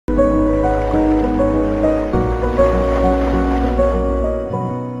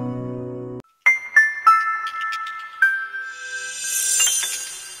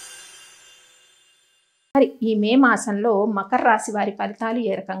ఈ మే మాసంలో మకర రాశి వారి ఫలితాలు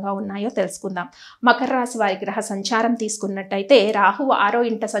ఏ రకంగా ఉన్నాయో తెలుసుకుందాం. మకర రాశి వారి గ్రహ సంచారం తీసుకున్నట్టయితే రాహువు 6వ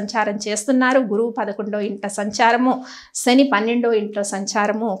ఇంట సంచారం చేస్తున్నారు, గురువు 11వ ఇంట సంచారము, శని 12వ ఇంట్లో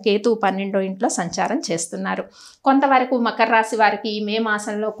సంచారము, కేతు 12వ ఇంట్లో సంచారం చేస్తున్నారు. కొంతవరకు మకర రాశి వారికి ఈ మే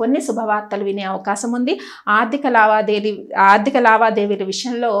మాసంలో కొన్ని శుభవార్తలు వినే అవకాశం ఉంది. ఆర్థిక లావాదేవీల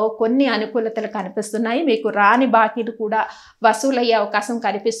విషయంలో కొన్ని అనుకూలతలు కనిపిస్తున్నాయి. మీకు రాని బాకీలు కూడా వసూలయ్యే అవకాశం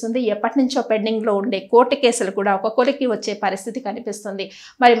కనిపిస్తుంది. ఎప్పటి నుంచో పెండింగ్లో ఉండే కోర్టు కేసులు కూడా ఒక కొలికి వచ్చే పరిస్థితి కనిపిస్తుంది.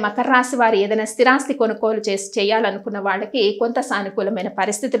 మరి మకర రాశి వారు ఏదైనా స్థిరాస్తి కొనుగోలు చేయాలనుకున్న వాళ్ళకి కొంత సానుకూలమైన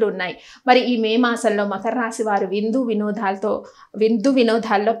పరిస్థితులు ఉన్నాయి. మరి ఈ మే మాసంలో మకర రాశి వారు విందు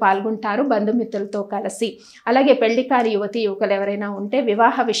వినోదాల్లో పాల్గొంటారు బంధుమిత్రులతో కలిసి. అలాగే పెళ్లికారి యువకులు ఎవరైనా ఉంటే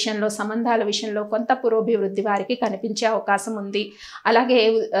వివాహ విషయంలో, సంబంధాల విషయంలో కొంత పురోభివృద్ధి వారికి కనిపించే అవకాశం ఉంది. అలాగే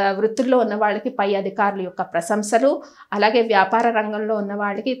వృత్తుల్లో ఉన్న వాళ్ళకి పై అధికారుల యొక్క ప్రశంసలు, అలాగే వ్యాపార రంగంలో ఉన్న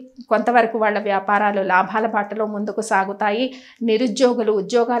వాళ్ళకి కొంతవరకు వాళ్ళ వ్యాపారాలు లాభాల బాటలో ముందుకు సాగుతాయి. నిరుద్యోగులు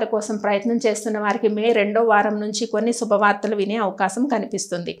ఉద్యోగాల కోసం ప్రయత్నం చేస్తున్న వారికి మే 2వ వారం నుంచి కొన్ని శుభవార్తలు వినే అవకాశం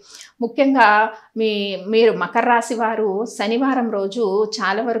కనిపిస్తుంది. ముఖ్యంగా మీరు మకర రాశి వారు శనివారం రోజు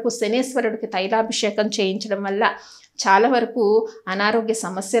చాలా వరకు శనేశ్వరుడికి తైలాభిషేకం చేయించడం వల్ల చాలా వరకు అనారోగ్య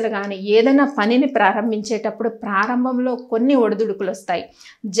సమస్యలు కానీ, ఏదైనా పనిని ప్రారంభించేటప్పుడు ప్రారంభంలో కొన్ని ఒడిదుడుకులు వస్తాయి.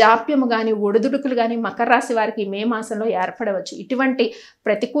 జాప్యము కానీ ఒడిదుడుకులు కానీ మకర రాశి వారికి మే మాసంలో ఏర్పడవచ్చు. ఇటువంటి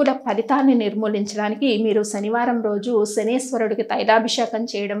ప్రతికూల ఫలితాన్ని నిర్మూలించడానికి మీరు శనివారం రోజు శనేశ్వరుడికి తైలాభిషేకం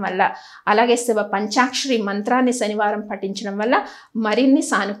చేయడం వల్ల, అలాగే శివ పంచాక్షరి మంత్రాన్ని శనివారం పఠించడం వల్ల మరిన్ని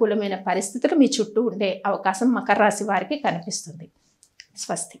సానుకూలమైన పరిస్థితులు మీ చుట్టూ ఉండే అవకాశం మకర రాశి వారికి కనిపిస్తుంది.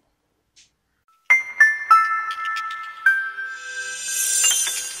 స్వస్తి.